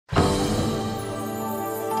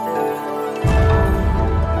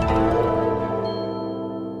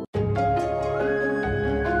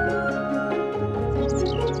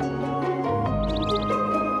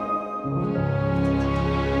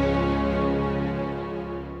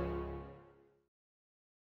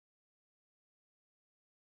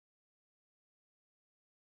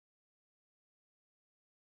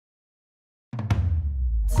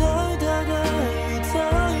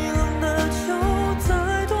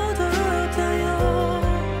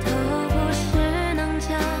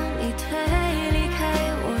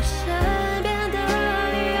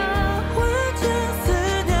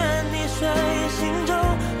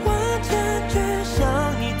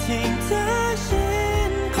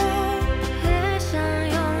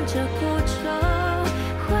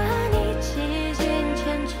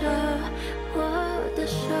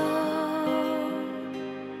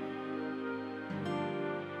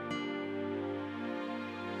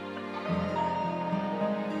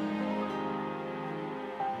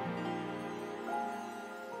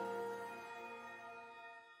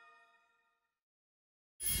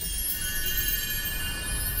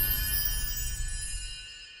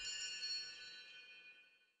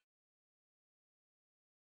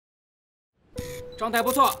状态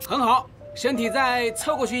不错，很好，身体再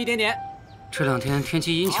侧过去一点点。这2天天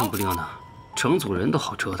气阴晴不定的，整组人都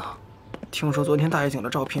好折腾。听说昨天大夜景的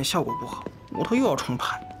照片效果不好，模特又要重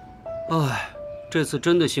拍。哎，这次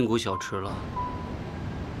真的辛苦小池了。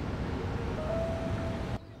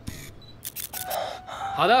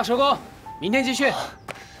好的，收工，明天继续。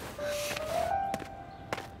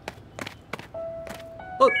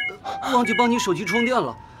忘记帮你手机充电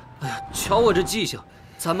了。哎呀，瞧我这记性，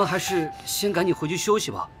咱们还是先赶紧回去休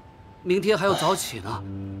息吧，明天还要早起呢。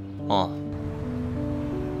哦，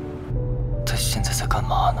他现在在干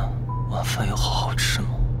嘛呢？晚饭有好好吃吗？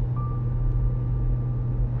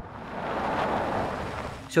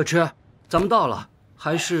小池，咱们到了，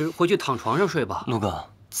还是回去躺床上睡吧。陆哥，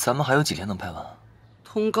咱们还有几天能拍完？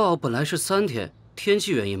通告本来是3天，天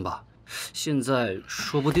气原因吧，现在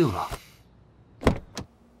说不定了。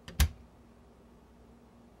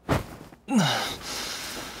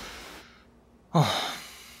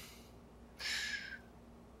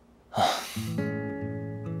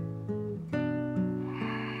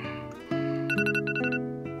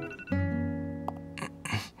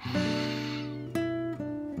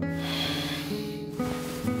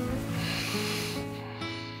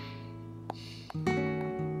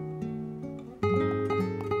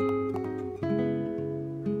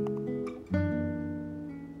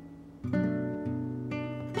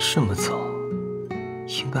这么早，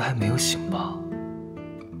应该还没有醒吧？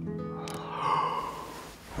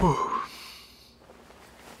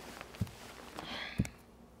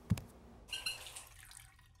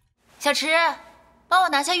小池，帮我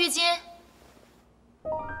拿下浴巾。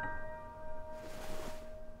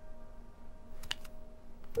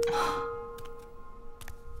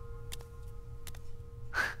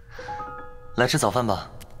来吃早饭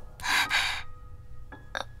吧。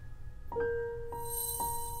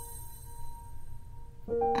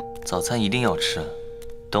早餐一定要吃，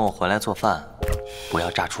等我回来做饭，不要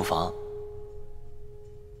炸厨房。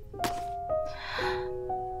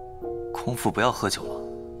空腹不要喝酒了，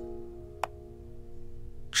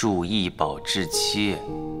注意保质期。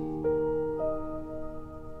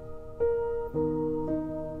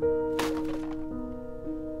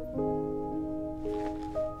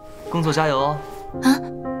工作加油哦！啊！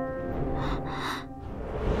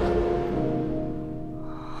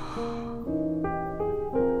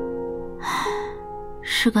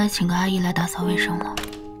是该请个阿姨来打扫卫生了。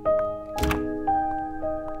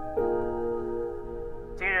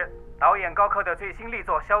近日，导演高柯的最新力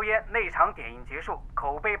作《硝烟》内场点映结束，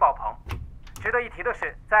口碑爆棚。值得一提的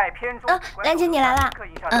是，在片中兰姐你来啦！刻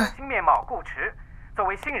印上的新面貌顾迟，作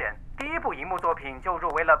为新人，第一部荧幕作品就入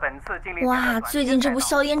围了本次金立。哇，最近这部《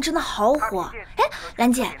硝烟》真的好火！哎，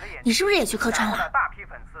兰姐，你是不是也去客串了？大批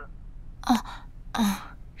粉丝。哦，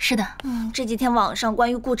是的。这几天网上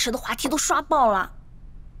关于顾迟的话题都刷爆了。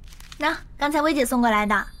那刚才薇姐送过来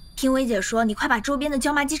的，听薇姐说你快把周边的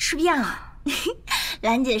椒麻鸡吃遍了。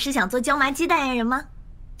兰姐是想做椒麻鸡代言人吗？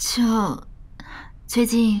就最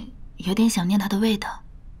近有点想念它的味道。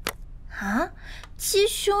啊，鸡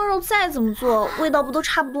胸肉再怎么做，味道不都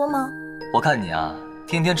差不多吗？我看你啊，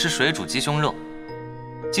天天吃水煮鸡胸肉。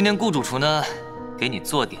今天顾主厨呢，给你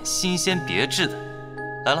做点新鲜别致的。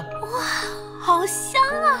来了。哇，好香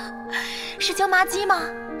啊！是椒麻鸡吗？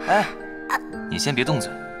哎，你先别动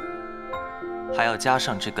嘴。还要加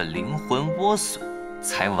上这个灵魂莴笋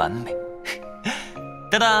才完美。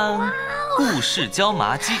当当，顾氏椒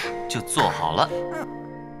麻鸡就做好了。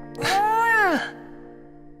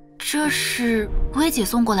这是薇姐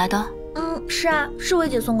送过来的？是啊，是薇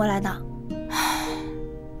姐送过来的。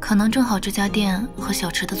可能正好这家店和小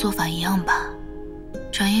池的做法一样吧。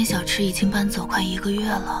转眼小池已经搬走快1个月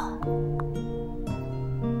了。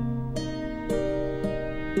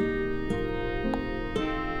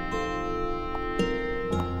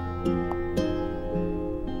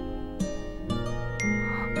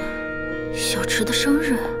小池的生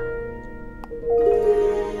日，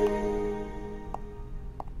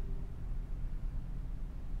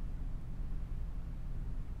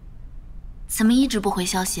怎么一直不回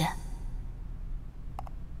消息？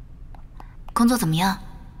工作怎么样？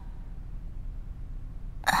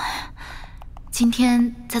今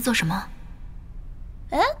天在做什么？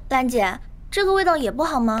哎，兰姐，这个味道也不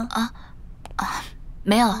好吗？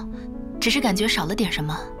没有，只是感觉少了点什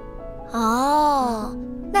么。哦，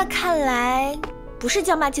那看来不是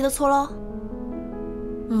椒麻鸡的错喽。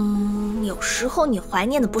有时候你怀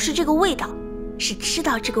念的不是这个味道，是吃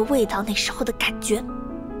到这个味道那时候的感觉。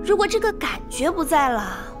如果这个感觉不在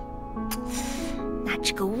了，那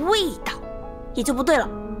这个味道也就不对了。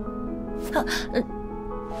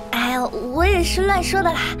哎呀，我也是乱说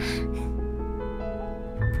的啦。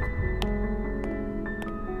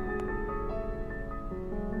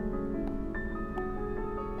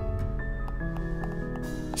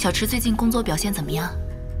小池最近工作表现怎么样？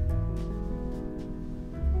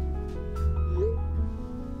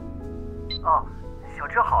哦，小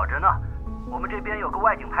池好着呢。我们这边有个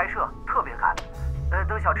外景拍摄，特别赶。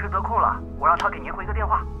等小池得空了，我让他给您回个电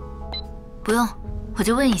话。不用，我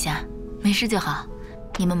就问一下，没事就好。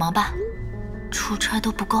你们忙吧。出差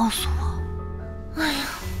都不告诉我。哎呀，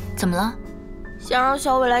怎么了？想让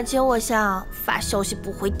小伟来接我下，发消息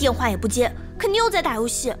不回，电话也不接，肯定又在打游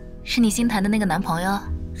戏。是你新谈的那个男朋友？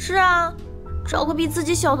是啊，找个比自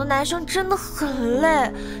己小的男生真的很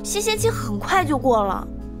累，新鲜期很快就过了，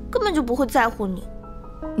根本就不会在乎你。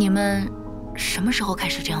你们什么时候开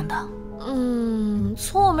始这样的？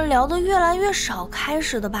从我们聊得越来越少开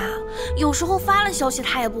始的吧。有时候发了消息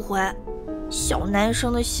他也不回。小男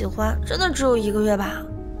生的喜欢真的只有1个月吧。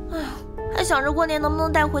哎呀，还想着过年能不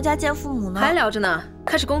能带回家见父母呢。还聊着呢，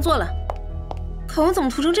开始工作了。口红怎么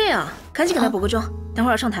涂成这样？赶紧给他补个妆，等会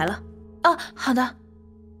儿要上台了。哦，好的。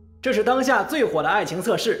这是当下最火的爱情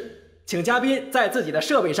测试，请嘉宾在自己的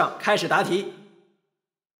设备上开始答题。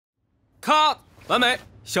咔，完美，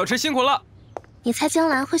小池辛苦了。你猜江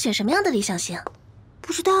兰会选什么样的理想型？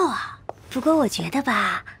不知道啊，不过我觉得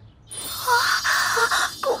吧，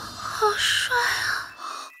好帅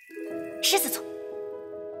啊！狮子座，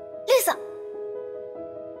绿色，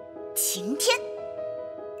晴天。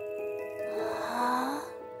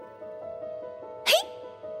嘿，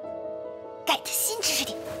盖的新知识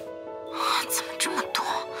点。怎么这么多？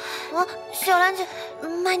小兰姐，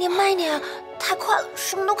慢点慢点，太快了，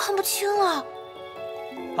什么都看不清了。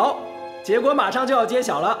好，结果马上就要揭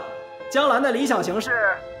晓了。江兰的理想型是，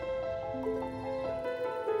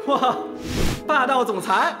哇，霸道总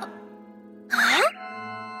裁。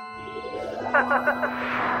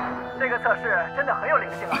这个测试真的很有灵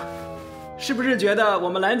性啊！是不是觉得我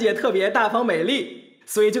们兰姐特别大方美丽，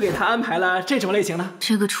所以就给她安排了这种类型呢？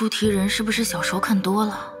这个出题人是不是小说看多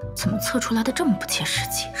了？怎么测出来的这么不切实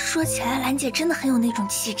际？说起来，兰姐真的很有那种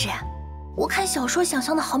气质。我看小说想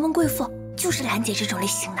象的豪门贵妇就是兰姐这种类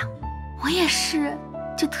型的。我也是，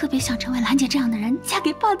就特别想成为兰姐这样的人，嫁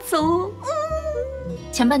给霸总。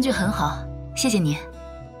前半句很好，谢谢你。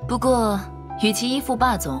不过，与其依附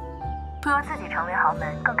霸总，不如自己成为豪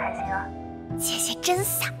门更开心啊！姐姐真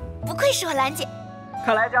飒，不愧是我兰姐。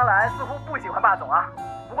看来江兰似乎不喜欢霸总啊。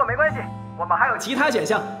不过没关系，我们还有其他选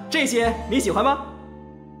项，这些你喜欢吗？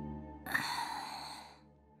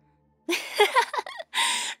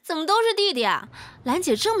怎么都是弟弟啊？兰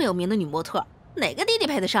姐这么有名的女模特，哪个弟弟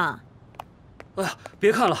配得上啊？哎呀，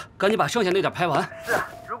别看了，赶紧把剩下那点拍完。是啊，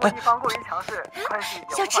如果一方过于强势，关系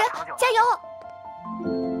就小池，加油！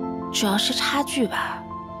主要是差距吧，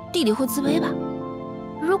弟弟会自卑吧？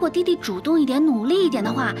如果弟弟主动一点、努力一点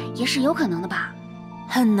的话，也是有可能的吧？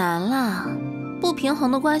很难啦，不平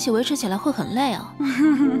衡的关系维持起来会很累啊。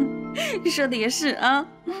说的也是啊。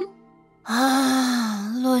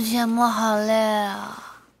录节目好累啊！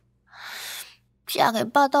嫁给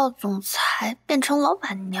霸道总裁，变成老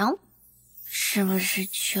板娘，是不是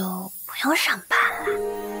就不用上班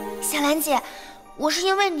了？小兰姐，我是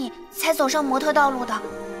因为你才走上模特道路的，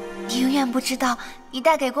你永远不知道你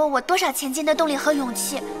带给过我多少前进的动力和勇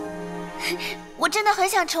气。我真的很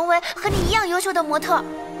想成为和你一样优秀的模特。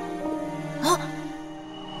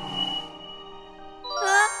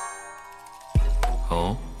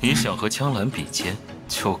哦，你想和江兰比肩，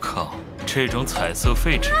就靠这种彩色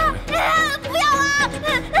废纸？不要啊！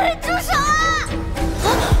住手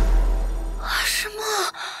啊！什么？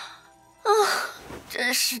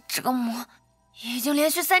真是折磨，已经连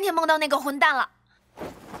续3天梦到那个混蛋了。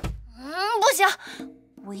不行，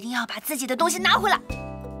我一定要把自己的东西拿回来。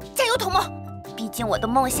加油，童梦！毕竟我的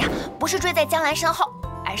梦想不是追在江兰身后，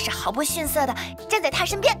而是毫不逊色的站在她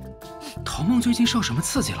身边。童梦最近受什么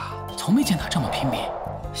刺激了？从没见他这么拼命，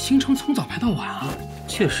行程从早排到晚啊。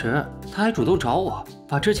确实，他还主动找我，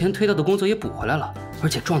把之前推掉的工作也补回来了，而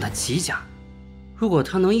且状态极佳。如果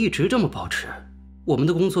他能一直这么保持，我们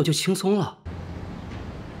的工作就轻松了。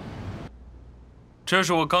这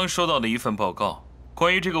是我刚收到的一份报告，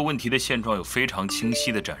关于这个问题的现状有非常清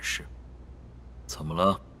晰的展示。怎么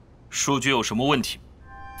了？数据有什么问题？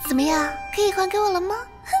怎么样，可以还给我了吗？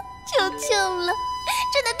求求了，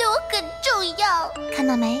真的对我很重要，看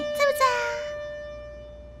到没？在不在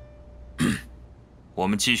啊？我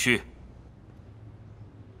们继续。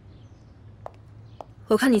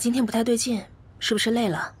我看你今天不太对劲，是不是累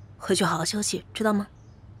了？回去好好休息，知道吗？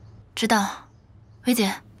知道。薇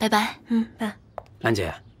姐，拜拜。拜。兰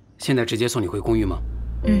姐，现在直接送你回公寓吗？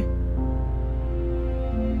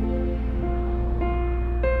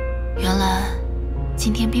原来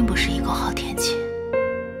今天并不是一个好天气。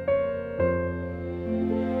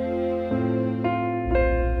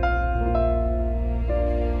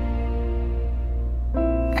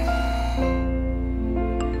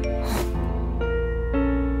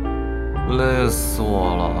累死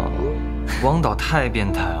我了！王导太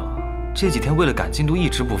变态了，这几天为了赶进度一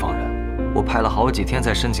直不放人，我排了好几天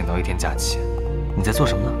才申请到1天假期。你在做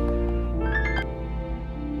什么呢？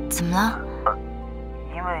怎么了？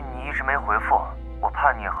因为你一直没回复，我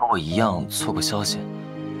怕你也和我一样错过消息。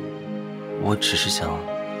我只是想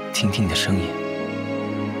听听你的声音。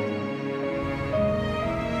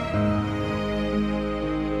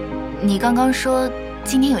你刚刚说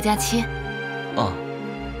今天有假期？啊。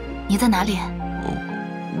你在哪里？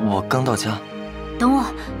我刚到家。等我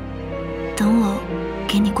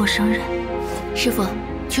给你过生日。师傅，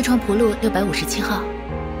去川浦路657号。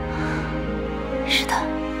是的，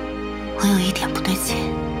我有一点不对劲。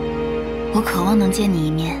我渴望能见你一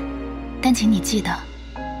面，但请你记得，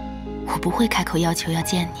我不会开口要求要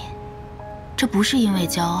见你。这不是因为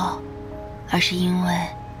骄傲，而是因为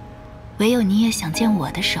唯有你也想见我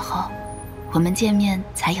的时候，我们见面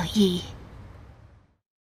才有意义。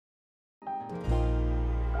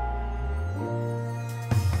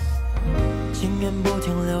情缘不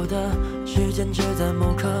停留的时间只在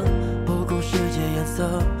某刻，不顾世界颜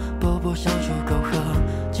色，步步享受沟壑，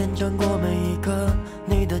见证过每一个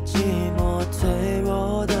你的寂寞脆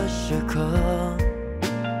弱的时刻。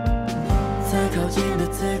再靠近的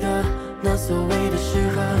资格，那所谓的适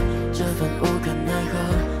合，这份无可奈何，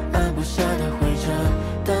按不下的回折，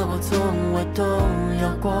但我从未动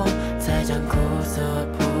摇过，才将苦涩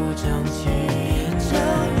铺成情节。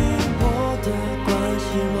与我的关系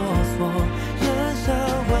啰嗦，咽下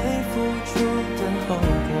为付出的后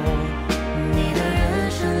果。你的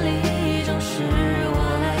人生里总是我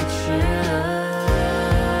来迟了。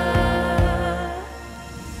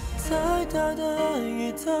太大的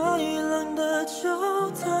雨，太冷的酒，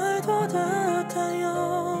太多的担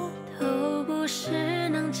忧，都不是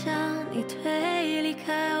能将你推离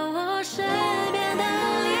开我身边的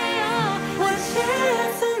理由。万千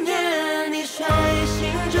思念你甩心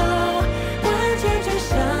中，万千追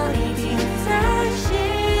想你停在心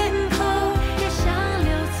口，也想留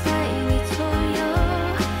在你左右，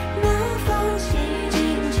能否紧紧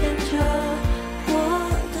牵着我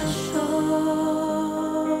的手。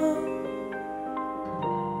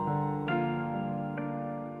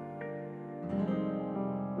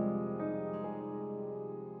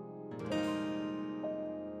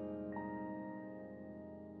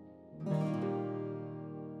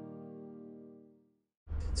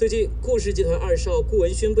最近，顾氏集团2少顾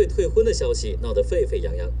文轩被退婚的消息闹得沸沸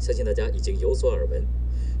扬扬，相信大家已经有所耳闻。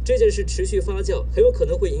这件事持续发酵，很有可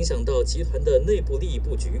能会影响到集团的内部利益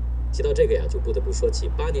布局。提到这个呀，就不得不说起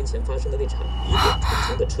8年前发生的那场疑点重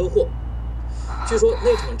重的车祸。据说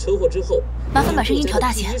那场车祸之后，麻烦把声音调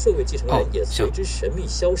大些。第1顺位继承人也随之神秘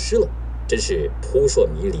消失了，真是扑朔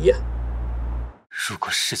迷离呀。如果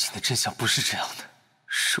事情的真相不是这样的，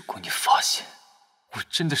如果你发现我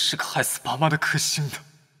真的是个害死爸妈的克星的，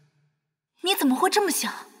你怎么会这么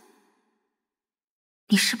想？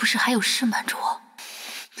你是不是还有事瞒着我？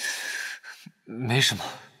没什么，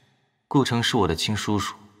顾城是我的亲叔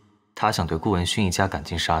叔，他想对顾文勋一家赶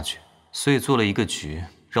尽杀绝，所以做了一个局，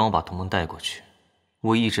让我把童梦带过去。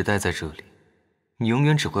我一直待在这里，你永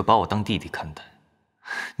远只会把我当弟弟看待，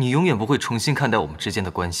你永远不会重新看待我们之间的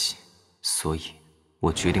关系，所以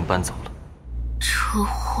我决定搬走了。车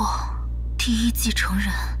祸，第1继承人，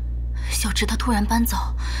小直他突然搬走，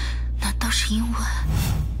难道是因为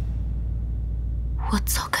我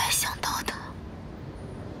早该